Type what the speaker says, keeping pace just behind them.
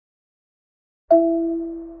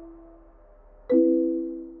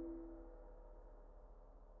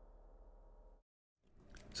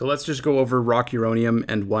So let's just go over Rocuronium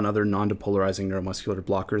and one other non-depolarizing neuromuscular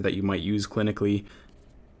blocker that you might use clinically.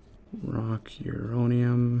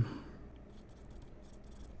 Rocuronium.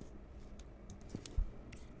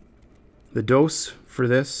 The dose for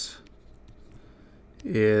this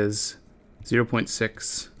is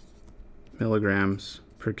 0.6 milligrams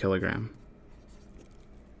per kilogram.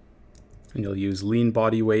 And you'll use lean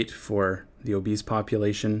body weight for the obese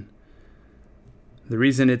population. The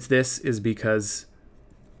reason it's this is because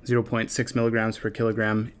 0.6 milligrams per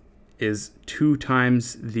kilogram is 2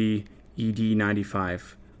 times the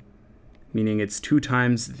ED95, meaning it's 2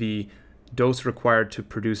 times the dose required to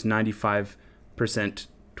produce 95%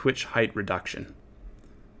 twitch height reduction.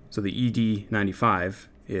 So the ED95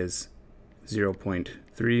 is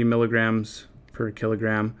 0.3 milligrams per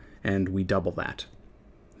kilogram, and we double that.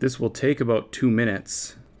 This will take about 2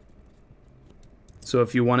 minutes. So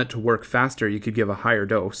if you want it to work faster, you could give a higher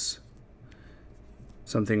dose,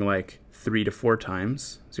 something like 3 to 4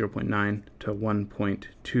 times, 0.9 to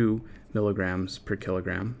 1.2 milligrams per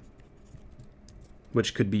kilogram,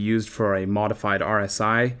 which could be used for a modified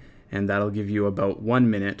RSI, and that'll give you about 1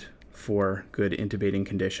 minute for good intubating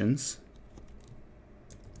conditions.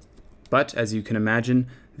 But as you can imagine,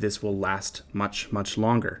 this will last much, much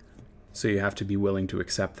longer, so you have to be willing to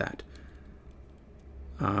accept that.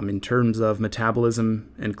 In terms of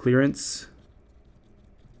metabolism and clearance,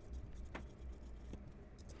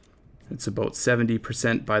 it's about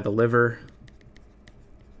 70% by the liver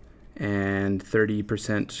and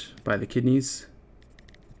 30% by the kidneys.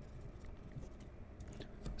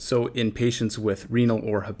 So in patients with renal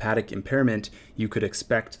or hepatic impairment, you could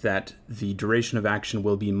expect that the duration of action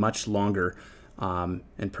will be much longer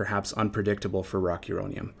and perhaps unpredictable for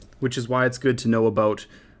Rocuronium, which is why it's good to know about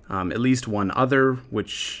at least one other,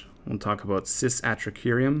 which we'll talk about,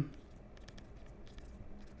 Cisatracurium.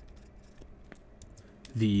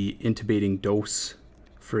 The intubating dose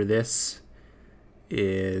for this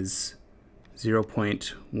is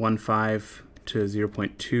 0.15 to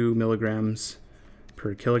 0.2 milligrams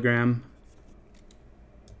per kilogram.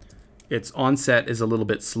 Its onset is a little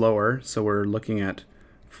bit slower, so we're looking at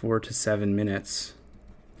 4 to 7 minutes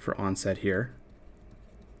for onset here.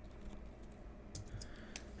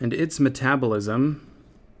 And its metabolism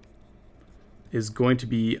is going to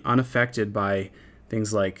be unaffected by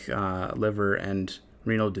things like liver and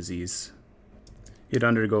renal disease. It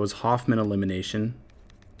undergoes Hoffman elimination,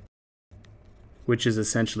 which is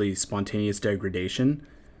essentially spontaneous degradation,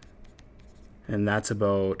 and that's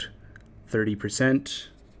about 30%,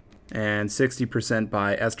 and 60%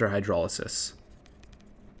 by ester hydrolysis,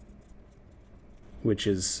 which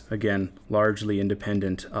is, again, largely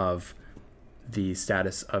independent of the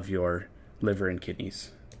status of your liver and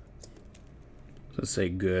kidneys. So let's say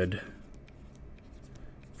good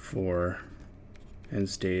for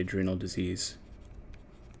end-stage renal disease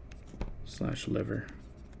 / liver.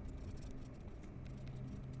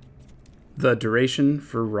 The duration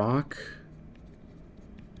for ROC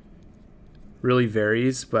really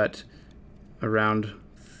varies, but around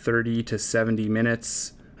 30 to 70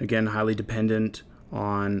 minutes, again, highly dependent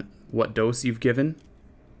on what dose you've given.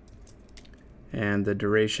 And the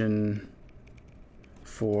duration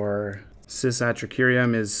for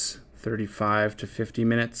Cisatracurium is 35 to 50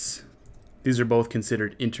 minutes. These are both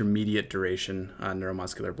considered intermediate duration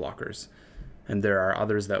neuromuscular blockers, and there are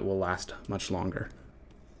others that will last much longer.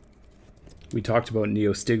 We talked about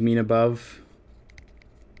neostigmine above,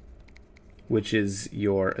 which is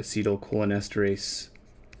your acetylcholinesterase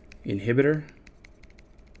inhibitor.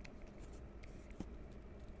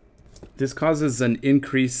 This causes an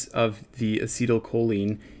increase of the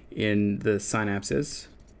acetylcholine in the synapses.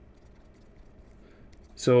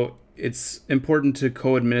 So it's important to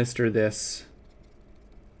co-administer this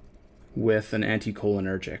with an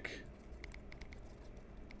anticholinergic.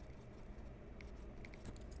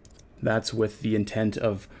 That's with the intent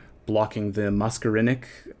of blocking the muscarinic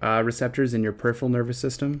receptors in your peripheral nervous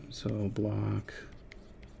system. So block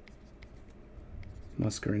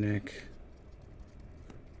muscarinic.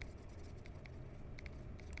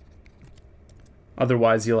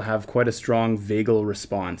 Otherwise, you'll have quite a strong vagal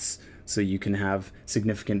response, so you can have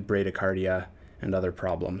significant bradycardia and other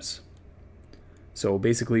problems. So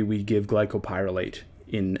basically, we give glycopyrrolate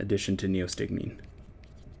in addition to neostigmine.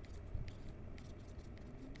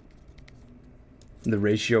 The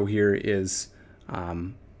ratio here is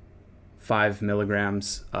 5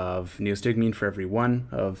 milligrams of neostigmine for every 1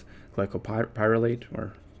 of glycopyrrolate,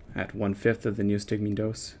 or at 1/5 of the neostigmine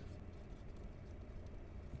dose.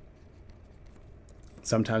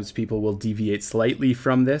 Sometimes people will deviate slightly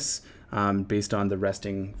from this based on the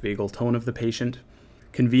resting vagal tone of the patient.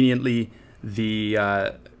 Conveniently, the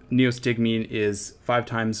neostigmine is 5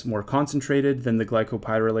 times more concentrated than the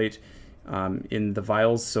glycopyrrolate in the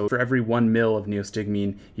vials. So for every 1 ml of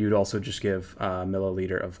neostigmine, you would also just give a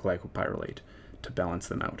milliliter of glycopyrrolate to balance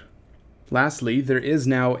them out. Lastly, there is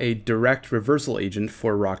now a direct reversal agent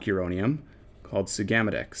for Rocuronium called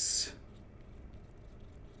Sugammadex.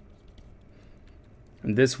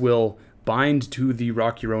 And this will bind to the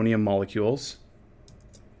Rocuronium molecules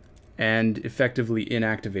and effectively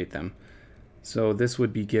inactivate them. So this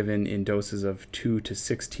would be given in doses of 2 to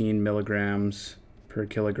 16 milligrams per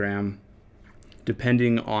kilogram,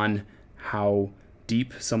 depending on how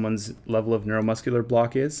deep someone's level of neuromuscular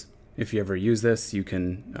block is. If you ever use this, you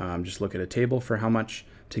can just look at a table for how much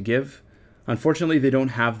to give. Unfortunately, they don't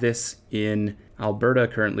have this in Alberta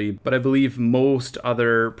currently, but I believe most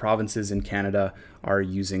other provinces in Canada are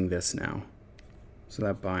using this now. So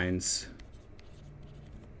that binds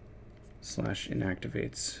 /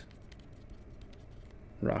 inactivates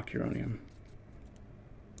Rocuronium.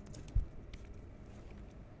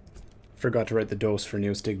 Forgot to write the dose for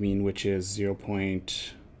neostigmine, which is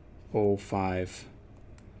 0.05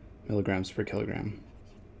 milligrams per kilogram,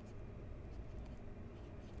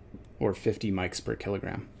 or 50 mics per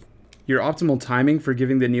kilogram. Your optimal timing for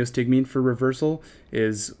giving the neostigmine for reversal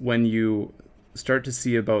is when you start to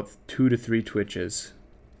see about 2 to 3 twitches.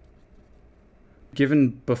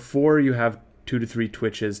 Given before you have 2 to 3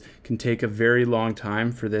 twitches can take a very long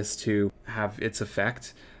time for this to have its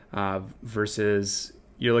effect, versus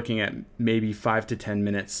you're looking at maybe 5 to 10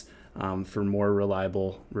 minutes for more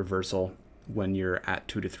reliable reversal when you're at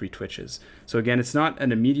 2 to 3 twitches. So again, it's not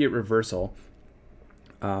an immediate reversal,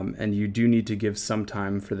 and you do need to give some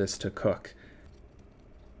time for this to cook.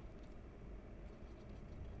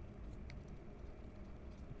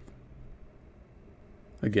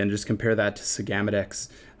 Again, just compare that to Sugammadex,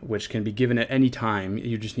 which can be given at any time.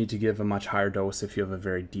 You just need to give a much higher dose if you have a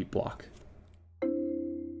very deep block.